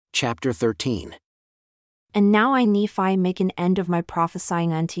chapter 13. And now I, Nephi, make an end of my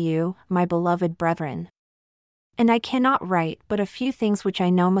prophesying unto you, my beloved brethren. And I cannot write but a few things which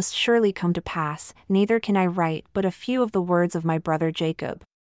I know must surely come to pass, neither can I write but a few of the words of my brother Jacob.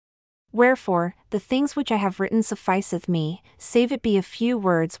 Wherefore, the things which I have written sufficeth me, save it be a few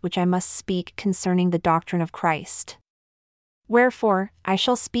words which I must speak concerning the doctrine of Christ. Wherefore, I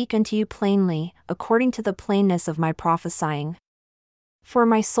shall speak unto you plainly, according to the plainness of my prophesying. For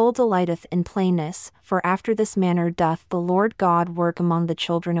my soul delighteth in plainness, for after this manner doth the Lord God work among the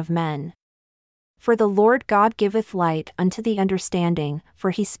children of men. For the Lord God giveth light unto the understanding,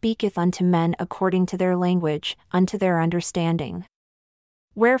 for he speaketh unto men according to their language, unto their understanding.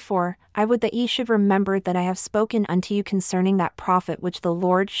 Wherefore, I would that ye should remember that I have spoken unto you concerning that prophet which the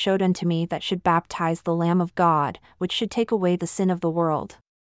Lord showed unto me that should baptize the Lamb of God, which should take away the sin of the world.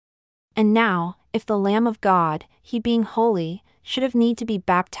 And now, if the Lamb of God, he being holy, should have need to be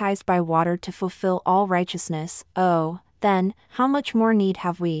baptized by water to fulfill all righteousness, then, how much more need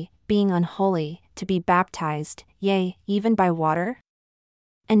have we, being unholy, to be baptized, yea, even by water?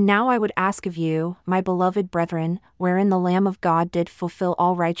 And now I would ask of you, my beloved brethren, wherein the Lamb of God did fulfill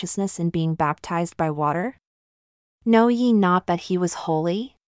all righteousness in being baptized by water? Know ye not that he was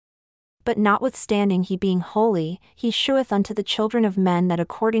holy? But notwithstanding he being holy, he sheweth unto the children of men that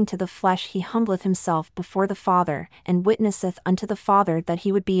according to the flesh he humbleth himself before the Father, and witnesseth unto the Father that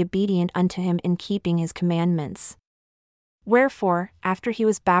he would be obedient unto him in keeping his commandments. Wherefore, after he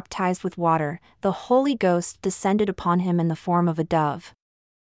was baptized with water, the Holy Ghost descended upon him in the form of a dove.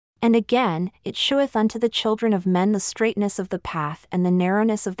 And again, it sheweth unto the children of men the straightness of the path and the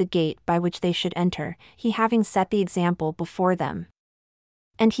narrowness of the gate by which they should enter, he having set the example before them.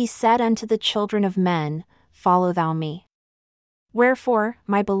 And he said unto the children of men, Follow thou me. Wherefore,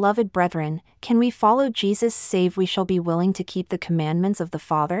 my beloved brethren, can we follow Jesus save we shall be willing to keep the commandments of the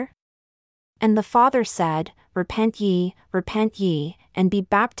Father? And the Father said, Repent ye, and be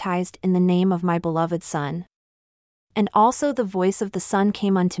baptized in the name of my beloved Son. And also the voice of the Son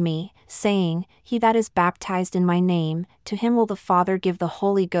came unto me, saying, He that is baptized in my name, to him will the Father give the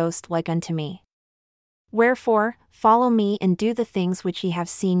Holy Ghost like unto me. Wherefore, follow me and do the things which ye have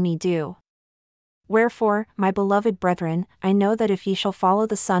seen me do. Wherefore, my beloved brethren, I know that if ye shall follow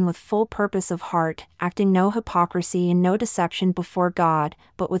the Son with full purpose of heart, acting no hypocrisy and no deception before God,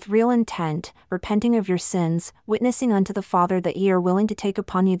 but with real intent, repenting of your sins, witnessing unto the Father that ye are willing to take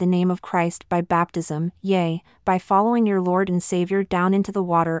upon you the name of Christ by baptism, yea, by following your Lord and Saviour down into the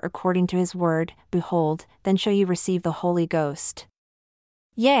water according to his word, behold, then shall ye receive the Holy Ghost.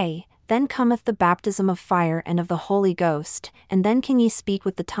 Yea, then cometh the baptism of fire and of the Holy Ghost, and then can ye speak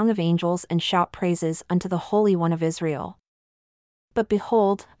with the tongue of angels and shout praises unto the Holy One of Israel. But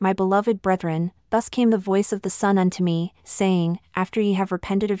behold, my beloved brethren, thus came the voice of the Son unto me, saying, After ye have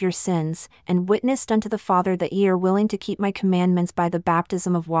repented of your sins, and witnessed unto the Father that ye are willing to keep my commandments by the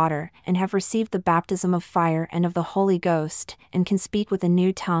baptism of water, and have received the baptism of fire and of the Holy Ghost, and can speak with a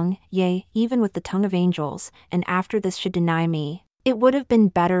new tongue, yea, even with the tongue of angels, and after this should deny me, it would have been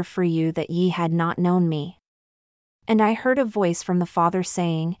better for you that ye had not known me. And I heard a voice from the Father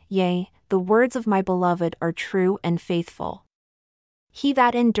saying, Yea, the words of my beloved are true and faithful. He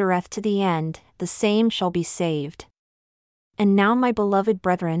that endureth to the end, the same shall be saved. And now, my beloved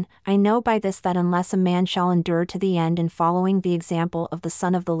brethren, I know by this that unless a man shall endure to the end in following the example of the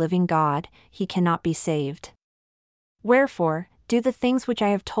Son of the living God, he cannot be saved. Wherefore, do the things which I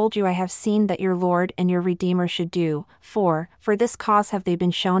have told you I have seen that your Lord and your Redeemer should do, for this cause have they been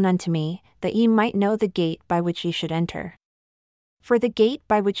shown unto me, that ye might know the gate by which ye should enter. For the gate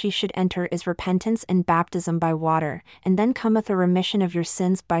by which ye should enter is repentance and baptism by water, and then cometh a remission of your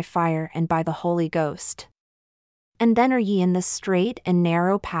sins by fire and by the Holy Ghost. And then are ye in this strait and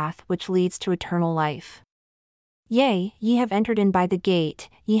narrow path which leads to eternal life. Yea, ye have entered in by the gate,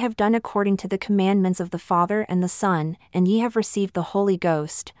 ye have done according to the commandments of the Father and the Son, and ye have received the Holy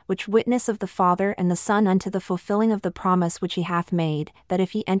Ghost, which witness of the Father and the Son unto the fulfilling of the promise which he hath made, that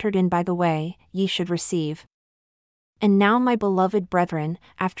if ye entered in by the way, ye should receive. And now, my beloved brethren,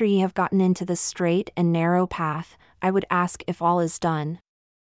 after ye have gotten into this strait and narrow path, I would ask if all is done.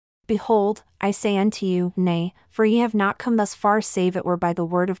 Behold, I say unto you, Nay, for ye have not come thus far save it were by the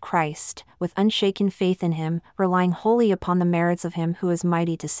word of Christ, with unshaken faith in him, relying wholly upon the merits of him who is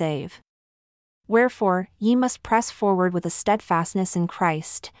mighty to save. Wherefore, ye must press forward with a steadfastness in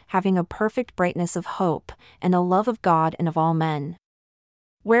Christ, having a perfect brightness of hope, and a love of God and of all men.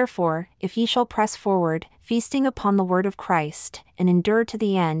 Wherefore, if ye shall press forward, feasting upon the word of Christ, and endure to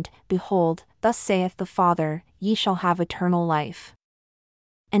the end, behold, thus saith the Father, ye shall have eternal life.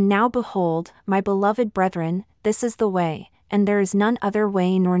 And now behold, my beloved brethren, this is the way, and there is none other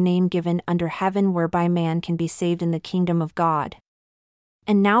way nor name given under heaven whereby man can be saved in the kingdom of God.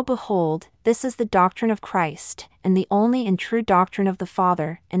 And now behold, this is the doctrine of Christ, and the only and true doctrine of the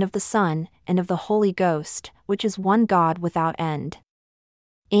Father, and of the Son, and of the Holy Ghost, which is one God without end.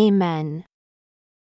 Amen.